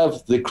can't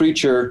have the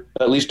creature,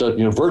 at least a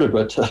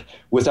vertebrate,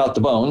 without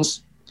the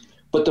bones,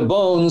 but the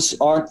bones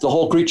aren't the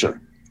whole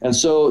creature. And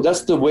so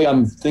that's the way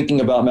I'm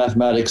thinking about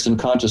mathematics and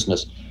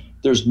consciousness.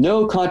 There's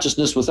no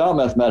consciousness without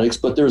mathematics,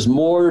 but there's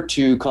more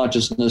to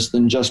consciousness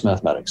than just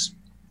mathematics.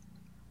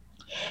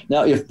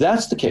 Now, if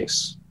that's the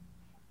case,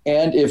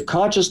 and if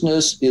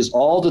consciousness is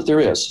all that there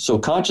is, so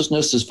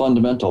consciousness is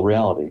fundamental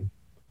reality,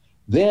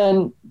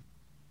 then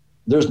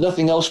there's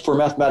nothing else for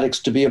mathematics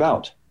to be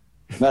about.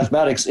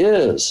 Mathematics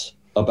is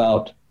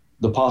about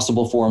the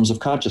possible forms of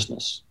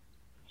consciousness.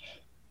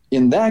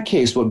 In that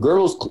case, what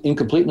Gödel's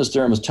incompleteness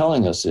theorem is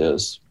telling us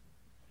is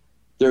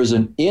there's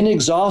an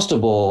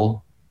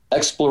inexhaustible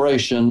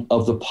exploration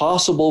of the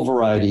possible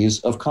varieties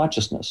of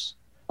consciousness.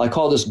 I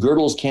call this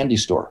Gödel's candy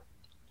store.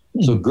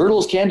 So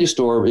Gödel's candy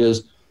store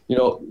is,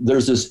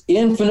 there's this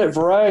infinite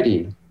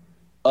variety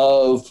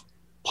of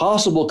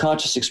possible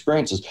conscious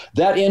experiences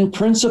that in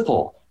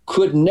principle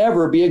could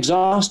never be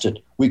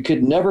exhausted. We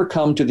could never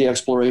come to the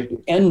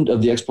end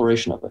of the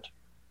exploration of it.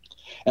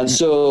 And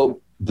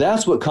so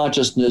that's what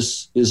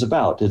consciousness is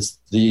about. It's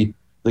the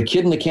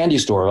kid in the candy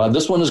store.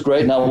 This one is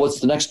great. Now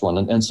what's the next one?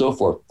 And so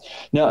forth.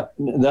 Now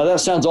that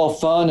sounds all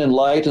fun and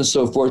light and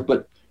so forth,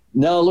 but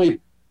now let me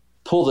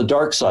pull the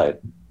dark side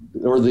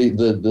or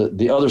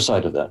the other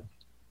side of that.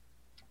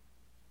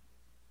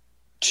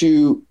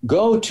 To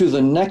go to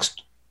the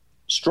next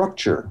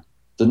structure,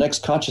 the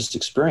next conscious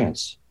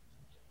experience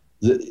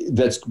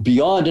that's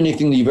beyond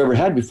anything that you've ever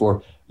had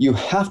before, you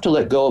have to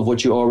let go of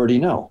what you already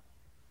know.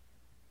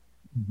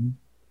 Mm-hmm.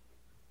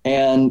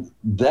 And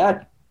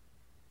that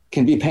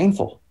can be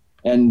painful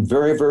and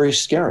very, very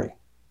scary.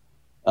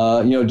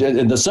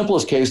 In the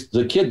simplest case,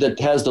 the kid that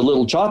has the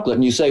little chocolate,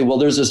 and you say, well,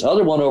 there's this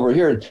other one over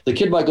here. The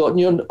kid might go,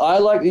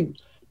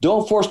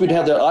 don't force me to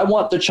have that. I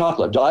want the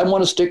chocolate. I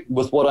want to stick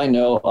with what I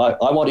know.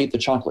 I want to eat the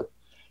chocolate.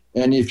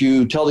 And if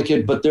you tell the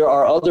kid, but there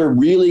are other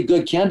really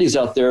good candies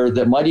out there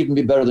that might even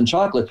be better than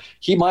chocolate,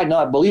 he might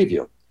not believe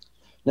you.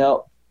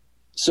 Now,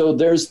 so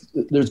there's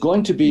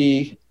going to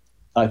be,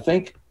 I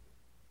think,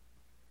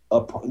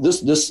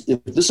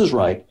 if this is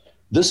right,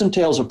 this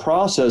entails a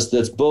process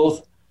that's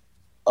both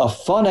a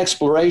fun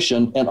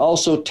exploration and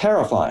also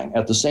terrifying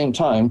at the same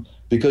time,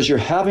 because you're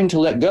having to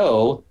let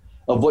go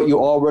of what you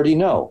already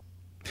know.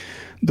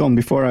 Don,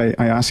 before I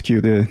ask you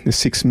the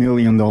 $6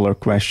 million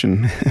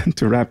question,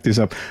 to wrap this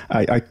up,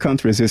 I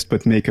can't resist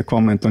but make a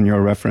comment on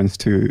your reference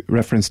to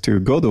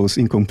Gödel's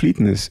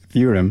incompleteness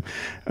theorem.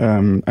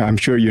 I'm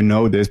sure you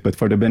know this, but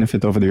for the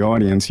benefit of the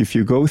audience, if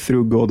you go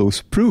through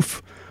Gödel's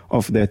proof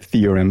of that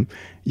theorem,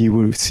 you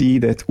will see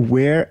that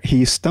where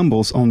he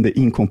stumbles on the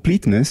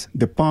incompleteness,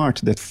 the part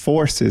that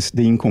forces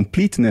the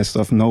incompleteness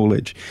of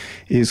knowledge,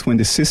 is when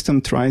the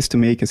system tries to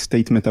make a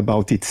statement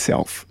about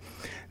itself.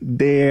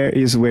 There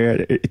is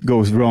where it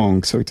goes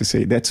wrong, so to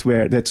say. That's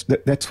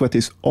what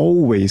is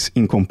always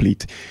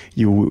incomplete.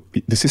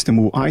 The system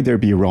will either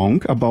be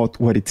wrong about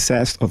what it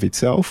says of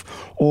itself,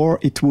 or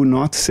it will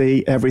not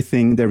say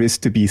everything there is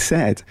to be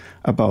said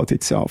about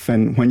itself.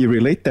 And when you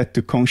relate that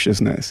to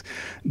consciousness,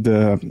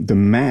 the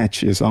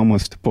match is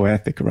almost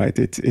poetic, right?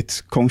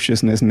 It's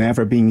consciousness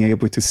never being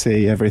able to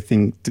say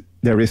everything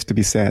there is to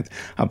be said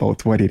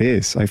about what it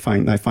is. I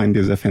find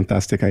this a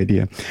fantastic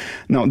idea.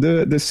 Now,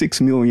 the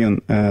 $6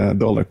 million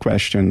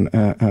question,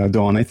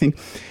 Don, I think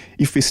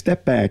if we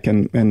step back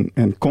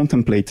and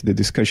contemplate the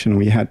discussion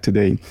we had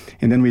today,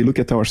 and then we look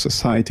at our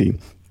society,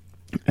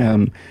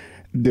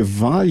 the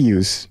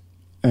values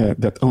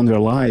that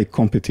underlie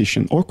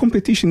competition, or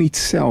competition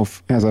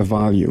itself as a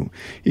value,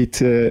 it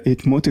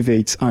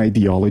motivates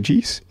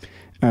ideologies,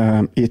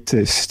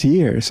 it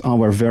steers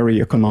our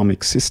very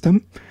economic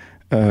system.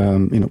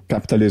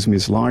 Capitalism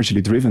is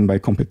largely driven by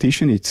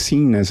competition. It's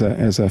seen as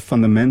a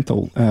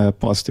fundamental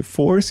positive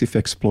force if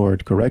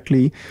explored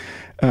correctly.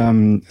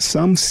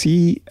 Some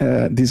see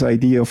this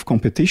idea of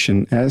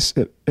competition as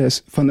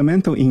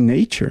fundamental in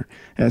nature,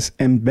 as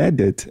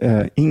embedded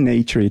in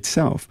nature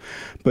itself.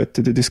 But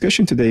the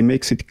discussion today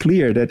makes it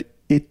clear that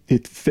it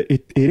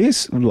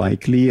is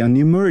likely an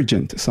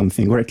emergent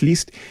something, or at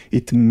least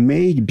it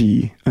may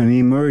be an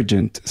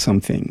emergent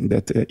something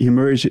that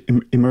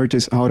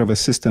emerges out of a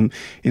system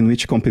in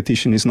which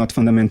competition is not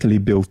fundamentally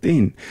built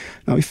in.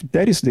 Now, if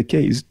that is the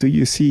case, do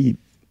you see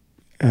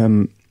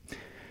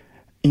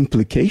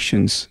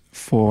implications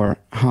for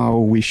how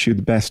we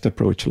should best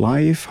approach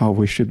life, how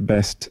we should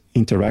best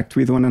interact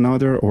with one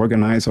another,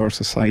 organize our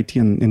society,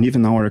 and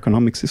even our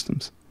economic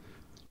systems?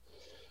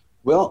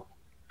 Well,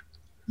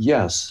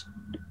 yes.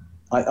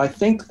 I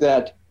think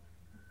that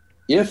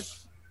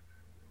if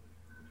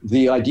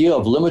the idea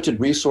of limited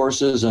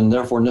resources and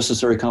therefore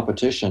necessary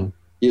competition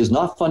is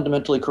not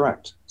fundamentally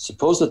correct,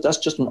 suppose that that's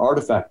just an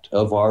artifact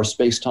of our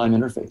space-time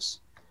interface,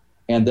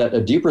 and that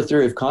a deeper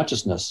theory of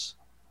consciousness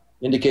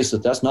indicates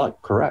that that's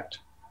not correct,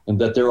 and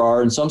that there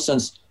are, in some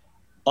sense,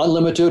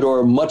 unlimited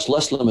or much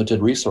less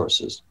limited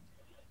resources,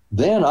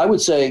 then I would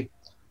say,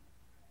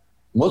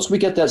 once we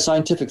get that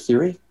scientific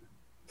theory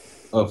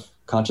of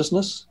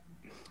consciousness,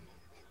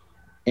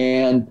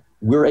 and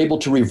we're able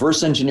to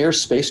reverse engineer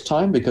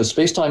space-time because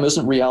space-time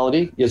isn't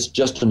reality, it's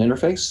just an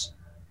interface.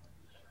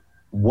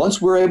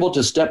 Once we're able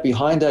to step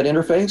behind that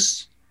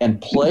interface and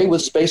play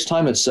with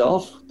space-time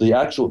itself, the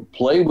actual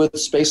play with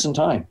space and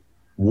time,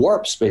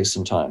 warp space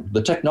and time,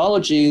 the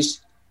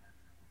technologies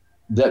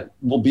that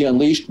will be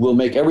unleashed will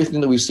make everything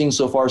that we've seen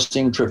so far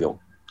seem trivial.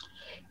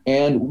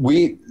 And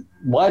we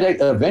might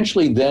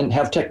eventually then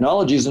have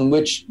technologies in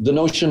which the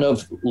notion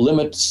of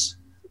limits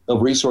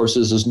of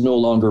resources is no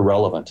longer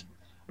relevant.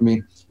 I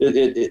mean,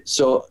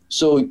 so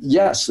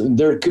yes,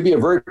 there could be a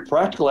very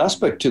practical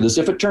aspect to this.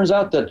 If it turns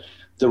out that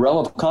the realm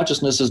of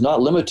consciousness is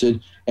not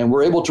limited and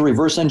we're able to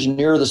reverse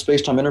engineer the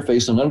space-time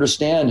interface and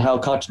understand how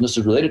consciousness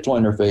is related to our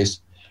interface,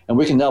 and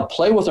we can now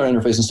play with our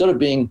interface instead of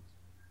being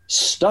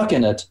stuck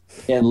in it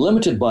and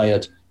limited by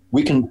it,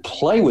 we can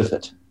play with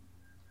it.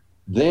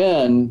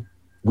 Then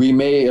we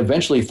may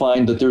eventually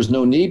find that there's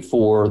no need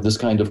for this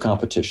kind of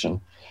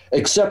competition,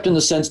 except in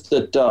the sense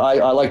that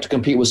I like to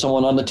compete with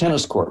someone on the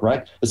tennis court,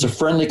 right? It's a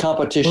friendly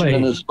competition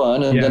and it's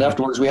fun, and then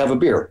afterwards we have a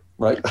beer,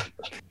 right?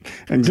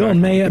 Exactly.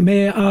 John,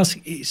 may I ask,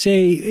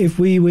 say, if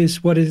we with,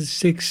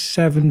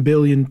 6-7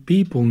 billion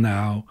people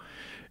now,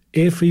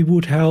 if we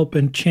would help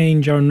and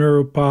change our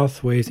neural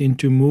pathways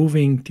into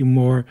moving to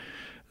more,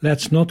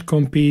 let's not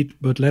compete,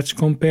 but let's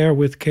compare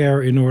with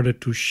care in order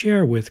to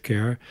share with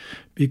care,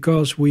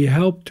 because we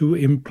help to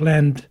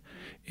implant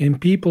in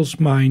people's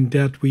mind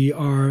that we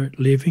are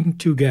living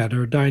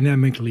together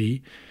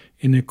dynamically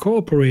in a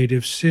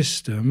cooperative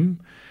system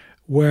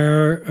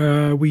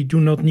where we do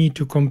not need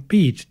to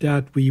compete,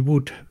 that we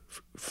would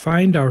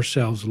find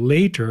ourselves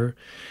later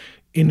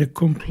in a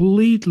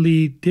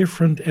completely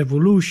different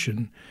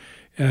evolution.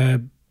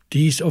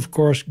 These, of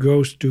course,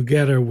 goes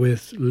together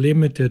with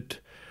limited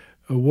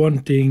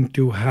wanting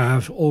to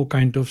have all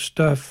kind of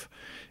stuff.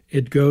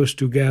 It goes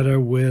together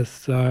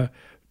with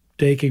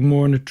taking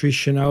more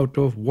nutrition out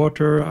of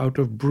water, out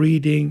of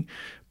breathing.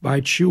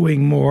 By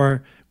chewing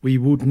more, we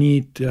would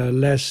need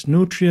less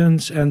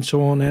nutrients, and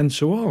so on and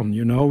so on.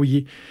 You know,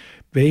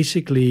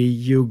 basically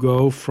you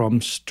go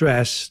from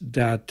stress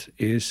that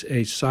is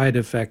a side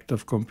effect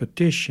of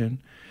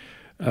competition,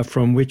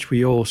 from which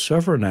we all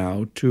suffer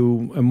now,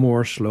 to a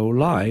more slow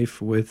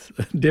life with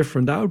a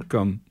different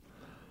outcome.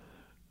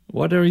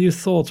 What are your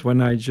thoughts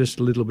when I just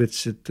a little bit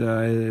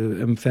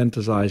am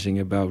fantasizing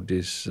about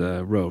this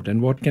road?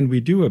 And what can we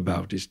do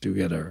about this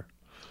together?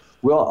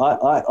 Well,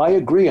 I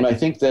agree. And I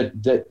think that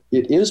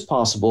it is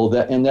possible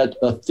that, and that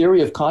a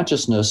theory of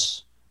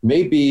consciousness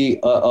may be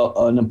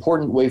an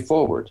important way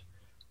forward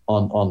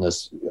on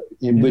this,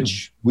 in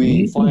which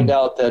we find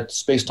out that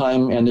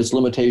space-time and its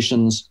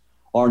limitations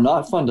are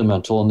not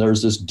fundamental, and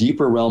there's this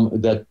deeper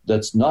realm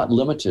that's not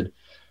limited.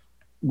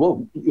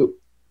 Well,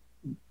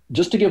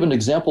 just to give an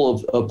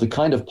example of the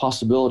kind of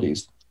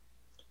possibilities,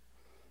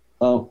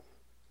 all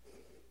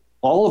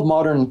of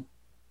modern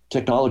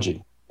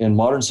technology in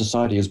modern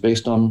society is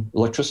based on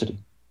electricity.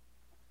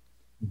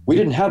 We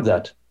didn't have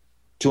that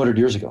 200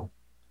 years ago,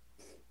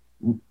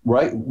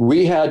 right?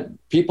 We had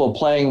people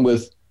playing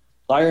with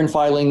iron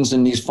filings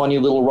and these funny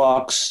little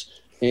rocks,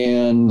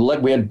 and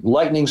we had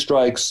lightning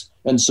strikes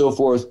and so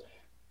forth.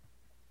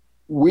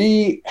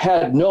 We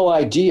had no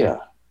idea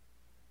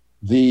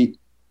the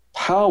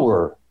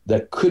power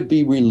that could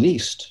be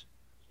released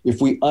if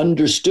we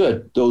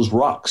understood those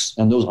rocks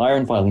and those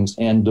iron filings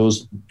and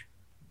those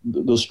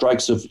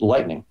strikes of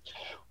lightning.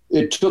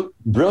 It took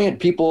brilliant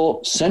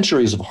people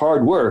centuries of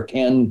hard work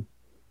and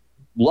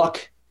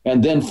luck,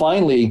 and then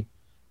finally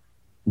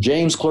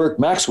James Clerk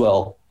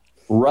Maxwell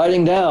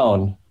writing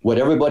down what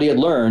everybody had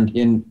learned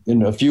in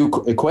a few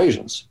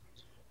equations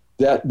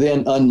that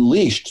then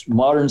unleashed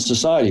modern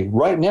society.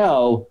 Right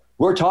now,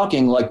 we're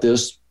talking like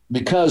this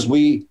because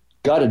we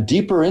got a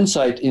deeper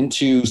insight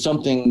into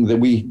something that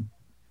we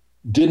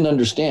didn't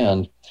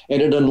understand, and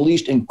it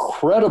unleashed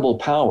incredible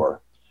power.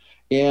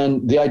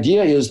 And the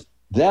idea is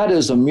that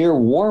is a mere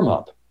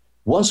warm-up.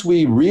 Once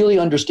we really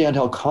understand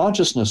how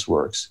consciousness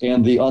works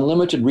and the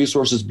unlimited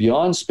resources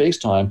beyond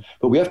space-time,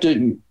 but we have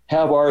to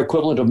have our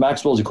equivalent of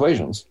Maxwell's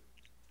equations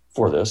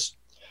for this,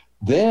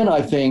 then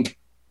I think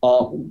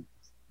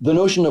the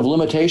notion of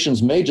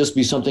limitations may just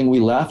be something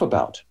we laugh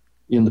about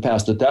in the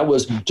past. That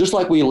was just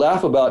like we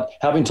laugh about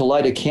having to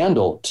light a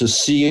candle to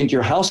see into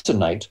your house at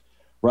night,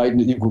 right?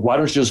 Why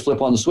don't you just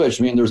flip on the switch?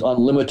 I mean, there's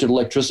unlimited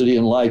electricity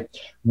and light.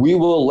 We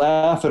will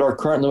laugh at our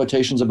current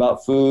limitations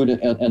about food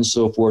and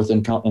so forth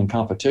in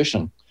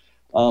competition.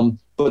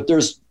 But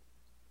there's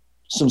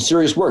some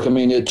serious work. I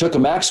mean, it took a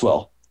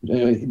Maxwell.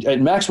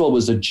 And Maxwell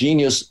was a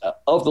genius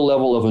of the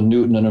level of a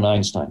Newton and an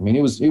Einstein. I mean,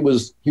 he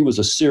was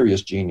a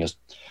serious genius.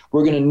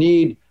 We're going to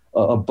need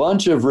a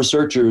bunch of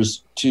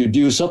researchers to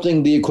do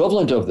something the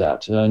equivalent of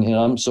that.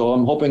 And so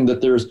I'm hoping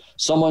that there's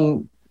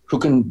someone who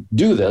can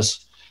do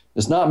this.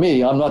 It's not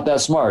me, I'm not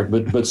that smart,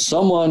 but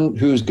someone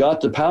who's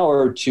got the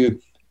power to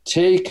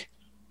take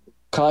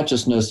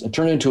consciousness and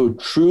turn it into a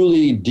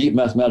truly deep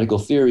mathematical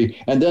theory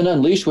and then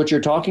unleash what you're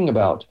talking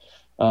about.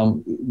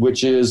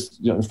 which is,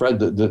 Fred,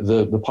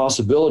 the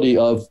possibility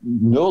of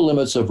no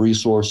limits of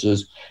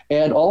resources,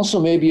 and also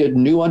maybe a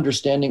new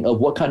understanding of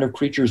what kind of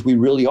creatures we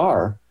really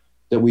are,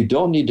 that we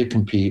don't need to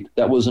compete.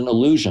 That was an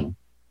illusion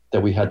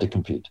that we had to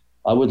compete.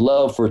 I would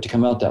love for it to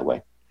come out that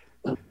way.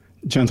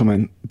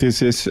 Gentlemen,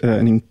 this is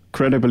an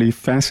incredibly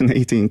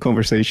fascinating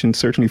conversation,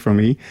 certainly for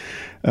me.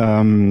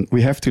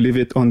 We have to leave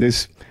it on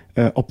this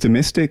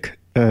optimistic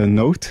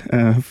note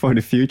for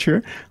the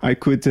future. I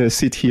could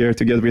sit here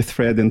together with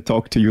Fred and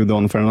talk to you,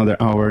 Don, for another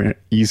hour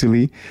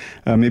easily.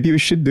 Maybe we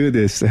should do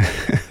this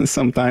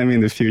sometime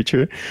in the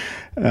future.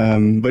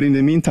 But in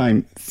the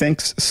meantime,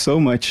 thanks so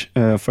much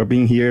for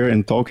being here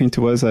and talking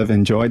to us. I've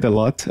enjoyed a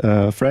lot.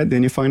 Fred,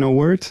 any final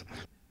words?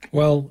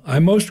 Well,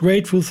 I'm most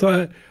grateful,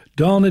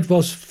 Don. It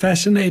was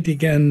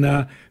fascinating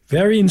and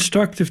very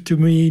instructive to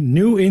me,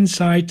 new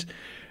insight,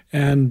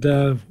 and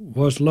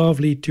was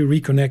lovely to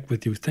reconnect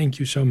with you. Thank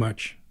you so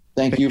much.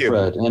 Thank you,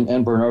 Fred,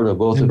 and Bernardo,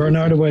 both. And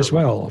Bernardo as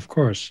well, of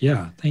course.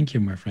 Yeah, thank you,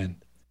 my friend.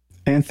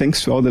 And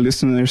thanks to all the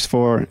listeners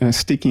for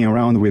sticking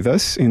around with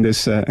us in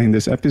this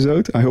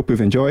episode. I hope you've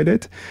enjoyed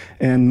it.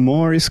 And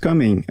more is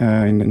coming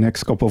in the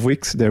next couple of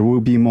weeks. There will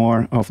be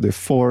more of the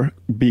 4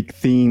 big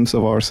themes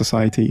of our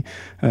society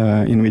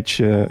in which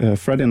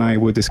Fred and I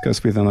will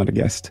discuss with another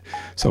guest.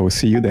 So we'll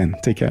see you then.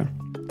 Take care.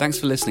 Thanks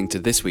for listening to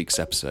this week's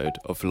episode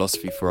of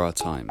Philosophy for Our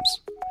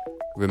Times.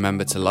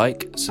 Remember to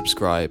like,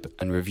 subscribe,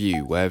 and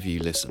review wherever you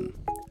listen.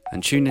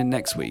 And tune in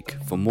next week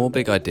for more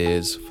big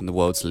ideas from the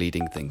world's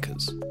leading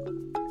thinkers.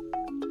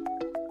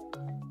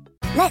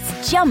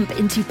 Let's jump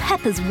into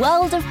Peppa's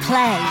world of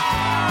play.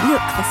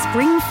 Look for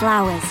spring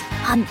flowers,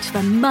 hunt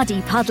for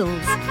muddy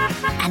puddles,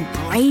 and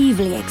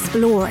bravely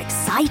explore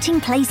exciting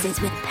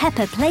places with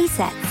Peppa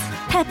playsets.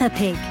 Peppa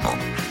Pig,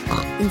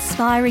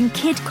 inspiring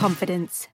kid confidence.